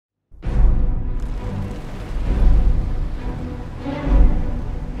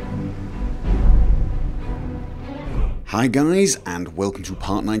Hi guys, and welcome to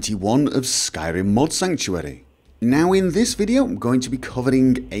part 91 of Skyrim Mod Sanctuary. Now in this video I'm going to be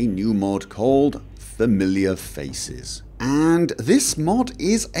covering a new mod called Familiar Faces. And this mod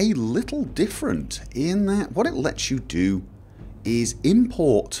is a little different in that what it lets you do is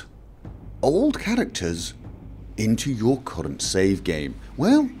import old characters into your current save game.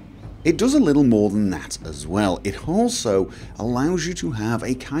 Well, it does a little more than that as well. It also allows you to have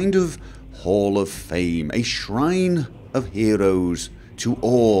a kind of Hall of Fame, a shrine of heroes to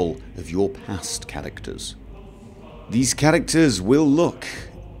all of your past characters. These characters will look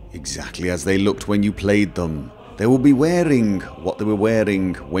exactly as they looked when you played them. They will be wearing what they were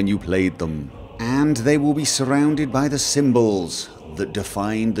wearing when you played them. And they will be surrounded by the symbols that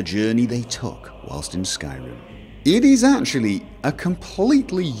defined the journey they took whilst in Skyrim. It is actually a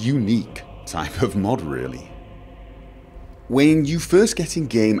completely unique type of mod, really. When you first get in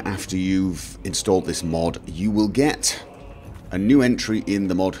game after you've installed this mod, you will get a new entry in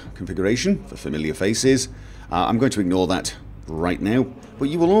the mod configuration for Familiar Faces. I'm going to ignore that right now, but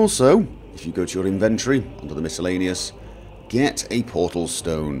you will also, if you go to your inventory under the miscellaneous, get a portal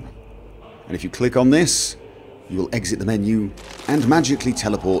stone. And if you click on this, you will exit the menu and magically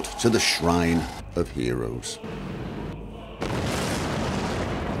teleport to the Shrine of Heroes.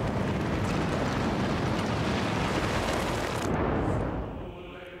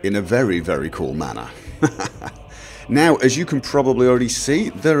 In a very, very cool manner. Now, as you can probably already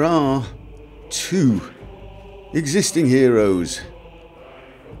see, there are two existing heroes.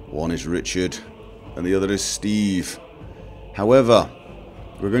 One is Richard and the other is Steve. However,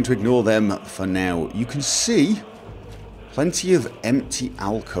 we're going to ignore them for now. You can see plenty of empty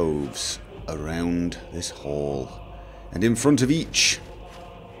alcoves around this hall. And in front of each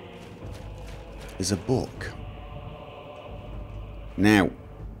is a book. Now,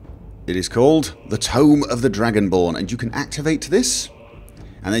 it is called the Tome of the Dragonborn, and you can activate this,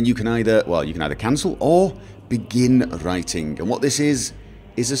 and then you can either cancel or begin writing. And what this is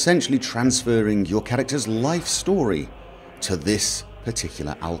essentially transferring your character's life story to this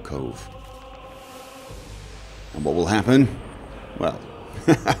particular alcove. And what will happen? Well,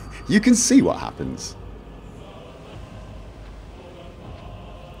 you can see what happens.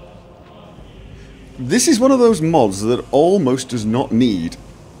 This is one of those mods that almost does not need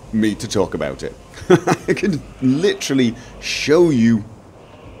me to talk about it. I can literally show you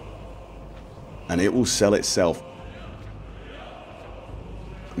and it will sell itself.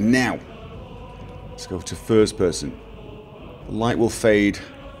 Now, let's go to first person. The light will fade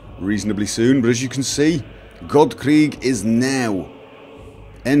reasonably soon, but as you can see, Godkrieg is now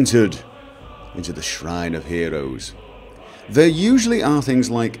entered into the Shrine of Heroes. There usually are things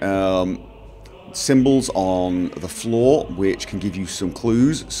like symbols on the floor which can give you some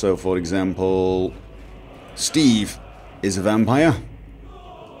clues. So for example, Steve is a vampire,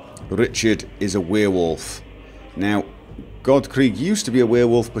 Richard is a werewolf. Now, Godkrieg used to be a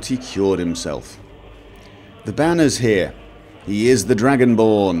werewolf, but he cured himself. The banners here, he is the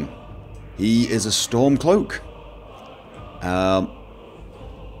Dragonborn, he is a Stormcloak.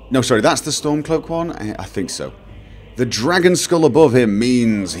 No, sorry, that's the Stormcloak one? I think so. The dragon skull above him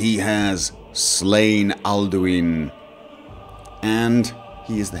means he has slain Alduin, and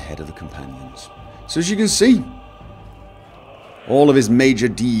he is the head of the companions. So as you can see, all of his major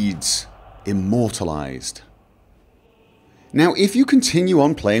deeds immortalized. Now, if you continue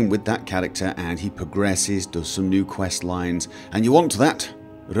on playing with that character and he progresses, does some new quest lines, and you want that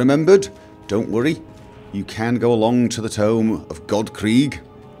remembered, don't worry, you can go along to the Tome of Godkrieg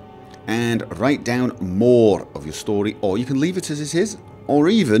and write down more of your story, or you can leave it as it is, or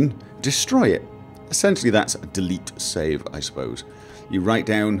even destroy it. Essentially, that's a delete save, I suppose. You write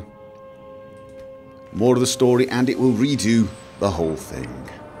down more of the story and it will redo the whole thing.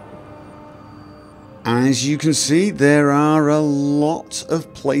 As you can see, there are a lot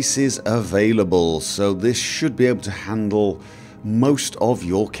of places available, so this should be able to handle most of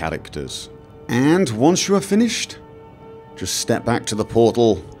your characters. And once you are finished, just step back to the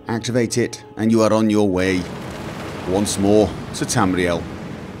portal, activate it, and you are on your way once more to Tamriel.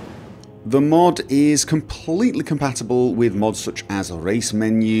 The mod is completely compatible with mods such as a race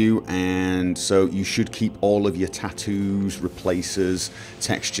menu, and so you should keep all of your tattoos, replacers,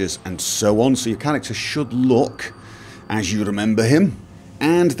 textures, and so on, so your character should look as you remember him.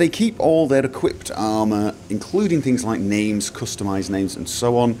 And they keep all their equipped armor, including things like names, customized names, and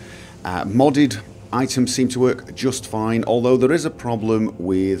so on. Modded items seem to work just fine, although there is a problem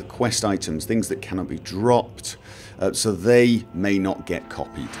with quest items, things that cannot be dropped, so they may not get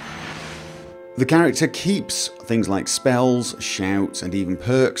copied. The character keeps things like spells, shouts, and even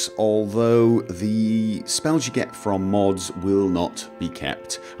perks, although the spells you get from mods will not be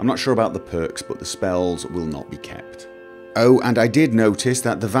kept. I'm not sure about the perks, but the spells will not be kept. Oh, and I did notice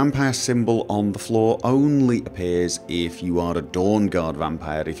that the vampire symbol on the floor only appears if you are a Dawnguard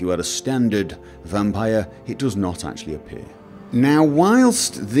vampire. If you are a standard vampire, it does not actually appear. Now,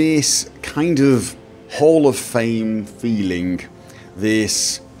 whilst this kind of Hall of Fame feeling,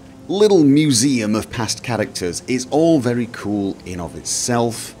 this little museum of past characters is all very cool in of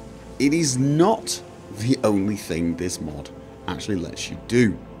itself, it is not the only thing this mod actually lets you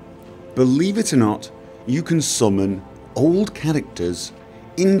do. Believe it or not, you can summon old characters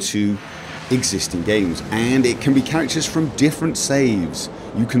into existing games, and it can be characters from different saves.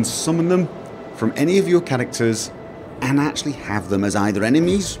 You can summon them from any of your characters and actually have them as either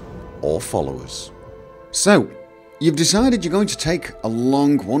enemies or followers. So, you've decided you're going to take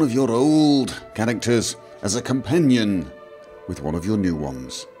along one of your old characters as a companion with one of your new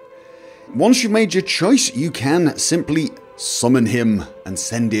ones. Once you've made your choice, you can simply summon him and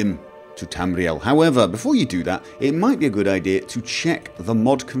send him to Tamriel. However, before you do that, it might be a good idea to check the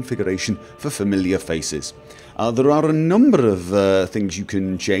mod configuration for familiar faces. There are a number of things you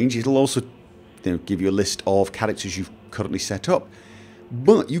can change. It'll also give you a list of characters you've currently set up,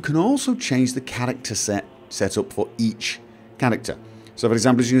 but you can also change the character set up for each character. So for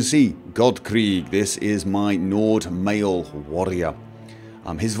example, as you can see, Godkrieg, this is my Nord male warrior.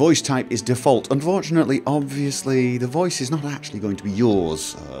 His voice type is default. Unfortunately, obviously, the voice is not actually going to be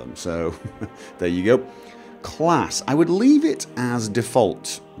yours, so there you go. Class, I would leave it as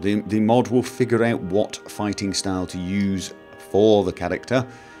default. The mod will figure out what fighting style to use for the character,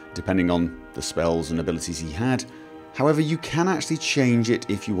 depending on the spells and abilities he had. However, you can actually change it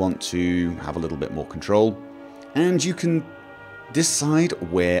if you want to have a little bit more control, and you can decide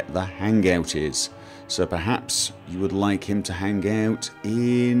where the hangout is. So perhaps you would like him to hang out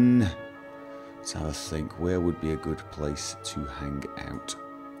in... Let's have a think. Where would be a good place to hang out?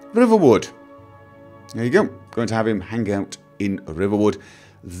 Riverwood. There you go. Going to have him hang out in Riverwood.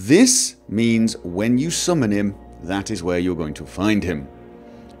 This means when you summon him, that is where you're going to find him.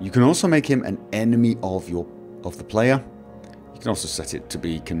 You can also make him an enemy of the player. You can also set it to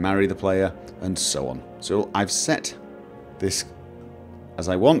be can marry the player, and so on. So I've set this as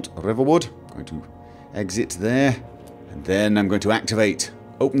I want. Riverwood. I'm going to exit there, and then I'm going to activate.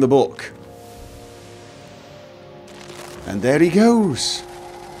 Open the book. And there he goes.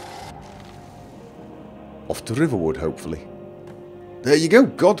 Off to Riverwood, hopefully. There you go.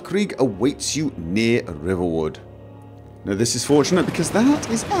 Godkrieg awaits you near Riverwood. Now this is fortunate because that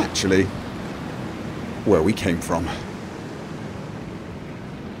is actually where we came from.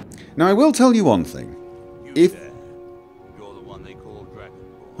 Now I will tell you one thing. If... You're the one they call Dragon.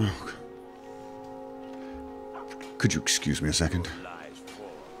 Oh, could you excuse me a second?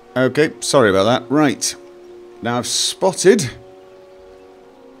 Okay, sorry about that. Right. Now I've spotted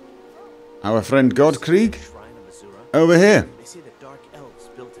our friend Godkrieg over here. They say the Dark Elves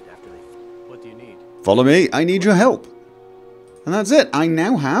built it after they... What do you need? Follow me. I need your help. And that's it. I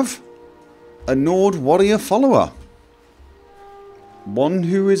now have a Nord warrior follower. One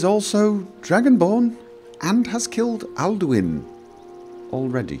who is also Dragonborn and has killed Alduin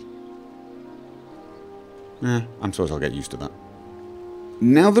already. I suppose I'll get used to that.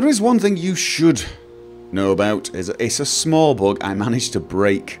 Now, there is one thing you should know about. It's a small bug. I managed to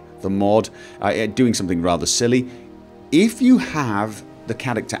break the mod doing something rather silly. If you have the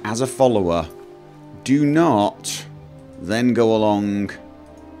character as a follower, do not then go along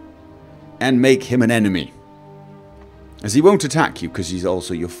and make him an enemy, as he won't attack you because he's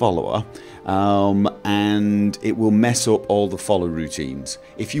also your follower, and it will mess up all the follow routines.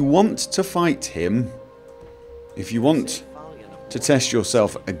 If you want to fight him, if you want to test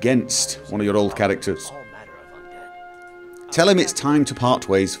yourself against one of your old characters, tell him it's time to part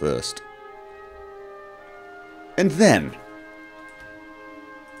ways first. And then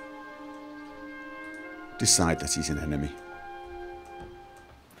decide that he's an enemy.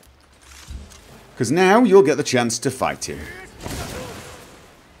 Because now you'll get the chance to fight him.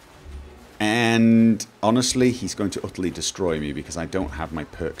 And honestly, he's going to utterly destroy me because I don't have my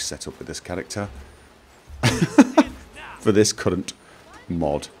perks set up with this character. For this current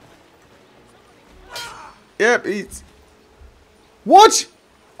mod. Yep, he's... What?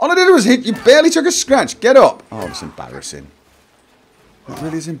 All I did was hit you, barely took a scratch. Get up. Oh, it's embarrassing. That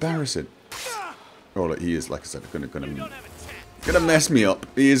really is embarrassing. Oh, look, he is, like I said, gonna mess me up.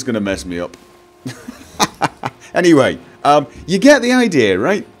 He is gonna mess me up. Anyway, you get the idea,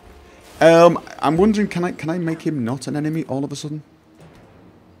 right? I'm wondering, can I make him not an enemy all of a sudden?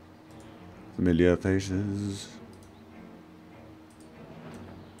 Familiar faces.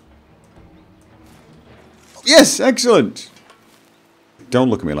 Yes, excellent!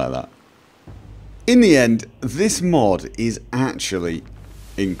 Don't look at me like that. In the end, this mod is actually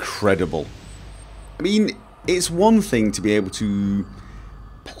incredible. I mean, it's one thing to be able to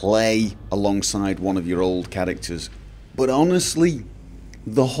play alongside one of your old characters, but honestly,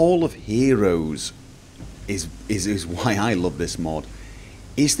 the Hall of Heroes is why I love this mod.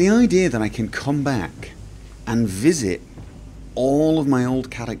 It's the idea that I can come back and visit all of my old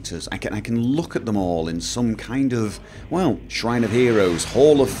characters. I can look at them all in some kind of, well, Shrine of Heroes,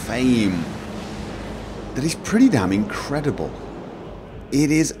 Hall of Fame. That is pretty damn incredible.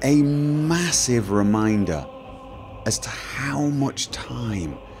 It is a massive reminder as to how much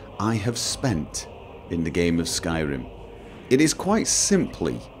time I have spent in the game of Skyrim. It is quite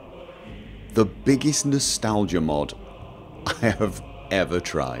simply the biggest nostalgia mod I have ever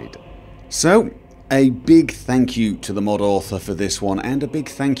tried. So, a big thank you to the mod author for this one, and a big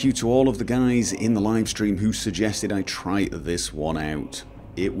thank you to all of the guys in the live stream who suggested I try this one out.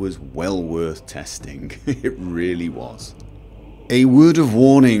 It was well worth testing. It really was. A word of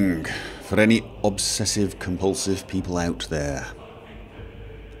warning for any obsessive compulsive people out there.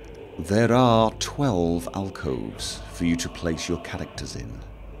 There are 12 alcoves for you to place your characters in.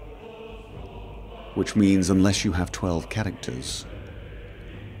 Which means unless you have 12 characters,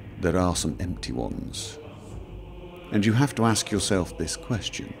 there are some empty ones. And you have to ask yourself this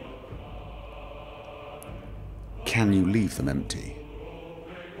question. Can you leave them empty?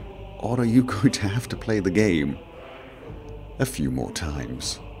 Or are you going to have to play the game a few more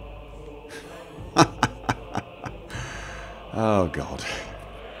times? Oh God.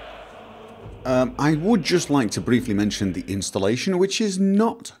 I would just like to briefly mention the installation, which is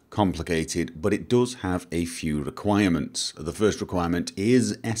not complicated, but it does have a few requirements. The first requirement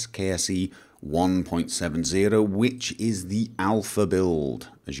is SKSE 1.70, which is the alpha build.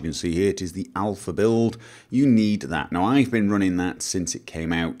 As you can see here, it is the alpha build. You need that. Now, I've been running that since it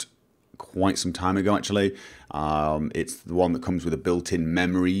came out quite some time ago, actually. It's the one that comes with a built-in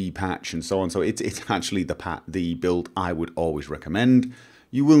memory patch and so on. So it's actually the build I would always recommend.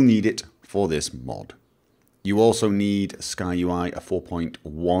 You will need it for this mod. You also need SkyUI a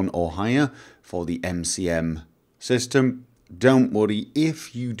 4.1 or higher for the MCM system. Don't worry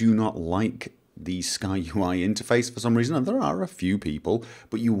if you do not like the SkyUI interface for some reason, and there are a few people,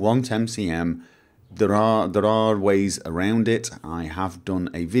 but you want MCM. There are ways around it. I have done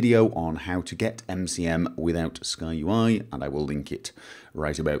a video on how to get MCM without SkyUI, and I will link it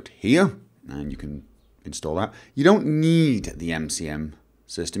right about here, and you can install that. You don't need the MCM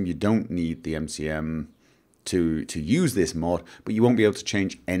system. You don't need the MCM to use this mod, but you won't be able to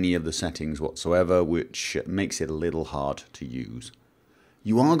change any of the settings whatsoever, which makes it a little hard to use.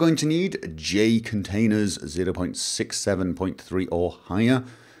 You are going to need J containers 0.67.3 or higher.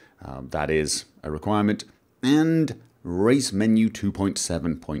 That is a requirement. And race menu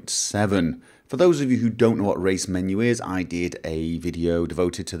 2.7.7. For those of you who don't know what race menu is, I did a video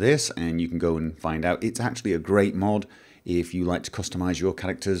devoted to this, and you can go and find out. It's actually a great mod if you like to customize your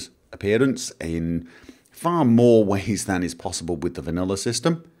character's appearance in far more ways than is possible with the vanilla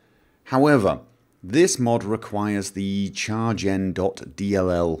system. However, this mod requires the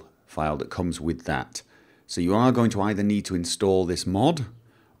chargen.dll file that comes with that. So you are going to either need to install this mod,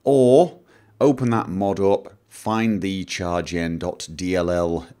 or open that mod up, find the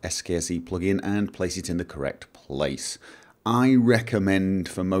chargen.dll SKSE plugin and place it in the correct place. I recommend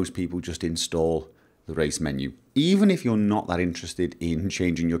for most people just install the race menu. Even if you're not that interested in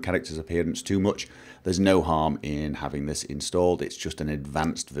changing your character's appearance too much, there's no harm in having this installed. It's just an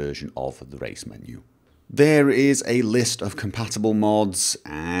advanced version of the race menu. There is a list of compatible mods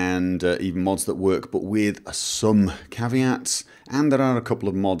and even mods that work, but with some caveats. And there are a couple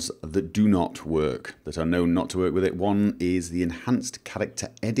of mods that do not work, that are known not to work with it. One is the Enhanced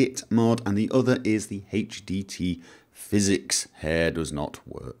Character Edit mod, and the other is the HDT Physics. Hair does not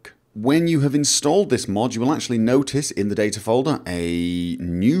work. When you have installed this mod, you will actually notice in the data folder a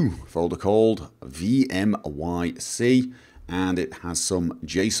new folder called VMYC, and it has some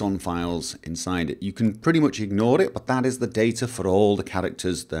JSON files inside it. You can pretty much ignore it, but that is the data for all the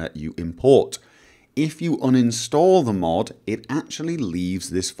characters that you import. If you uninstall the mod, it actually leaves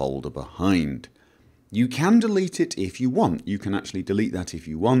this folder behind. You can delete it if you want. You can actually delete that if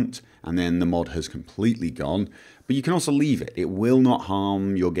you want, and then the mod has completely gone. But you can also leave it. It will not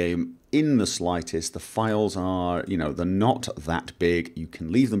harm your game in the slightest. The files are, they're not that big. You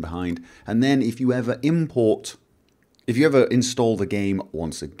can leave them behind. And then if you ever install the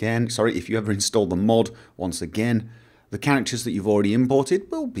mod once again, the characters that you've already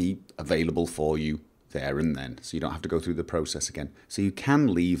imported will be available for you there and then, so you don't have to go through the process again. So you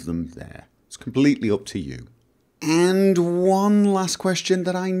can leave them there. It's completely up to you. And one last question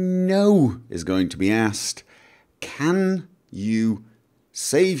that I know is going to be asked. Can you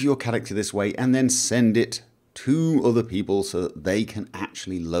save your character this way and then send it to other people so that they can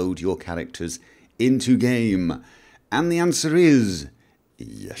actually load your characters into game? And the answer is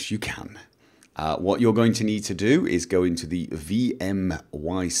yes, you can. What you're going to need to do is go into the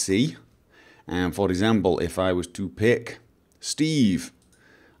VMYC. And for example, if I was to pick Steve,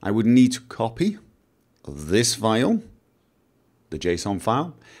 I would need to copy this file, the JSON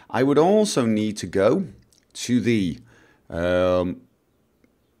file. I would also need to go to the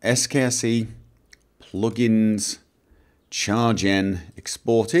SKSE plugins chargen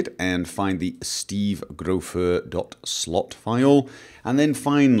exported and find the stevegrofer.slot file. And then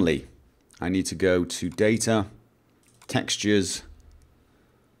finally, I need to go to data, textures,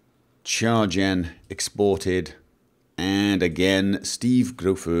 chargen exported, and again,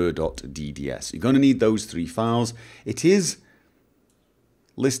 stevegrofer.dds. You're going to need those 3 files. It is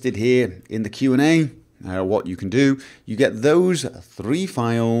listed here in the Q&A what you can do. You get those 3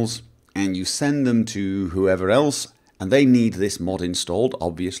 files and you send them to whoever else, and they need this mod installed,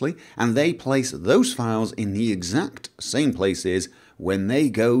 obviously, and they place those files in the exact same places. When they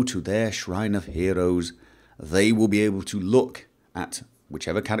go to their Shrine of Heroes, they will be able to look at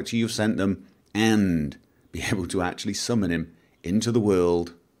whichever character you've sent them and be able to actually summon him into the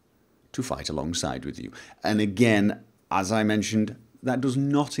world to fight alongside with you. And again, as I mentioned, that does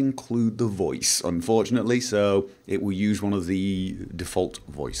not include the voice, unfortunately, so it will use one of the default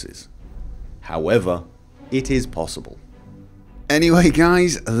voices. However, it is possible. Anyway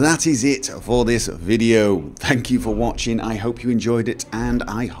guys, that is it for this video. Thank you for watching. I hope you enjoyed it and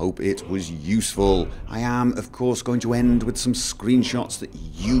I hope it was useful. I am of course going to end with some screenshots that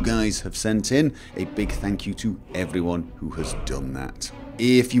you guys have sent in. A big thank you to everyone who has done that.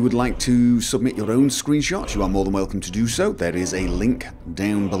 If you would like to submit your own screenshots, you are more than welcome to do so. There is a link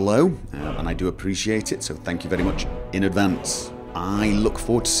down below and I do appreciate it, so thank you very much in advance. I look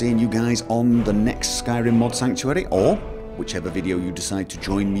forward to seeing you guys on the next Skyrim Mod Sanctuary, or whichever video you decide to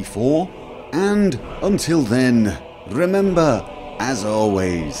join me for. And until then, remember, as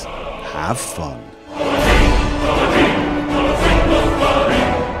always, have fun.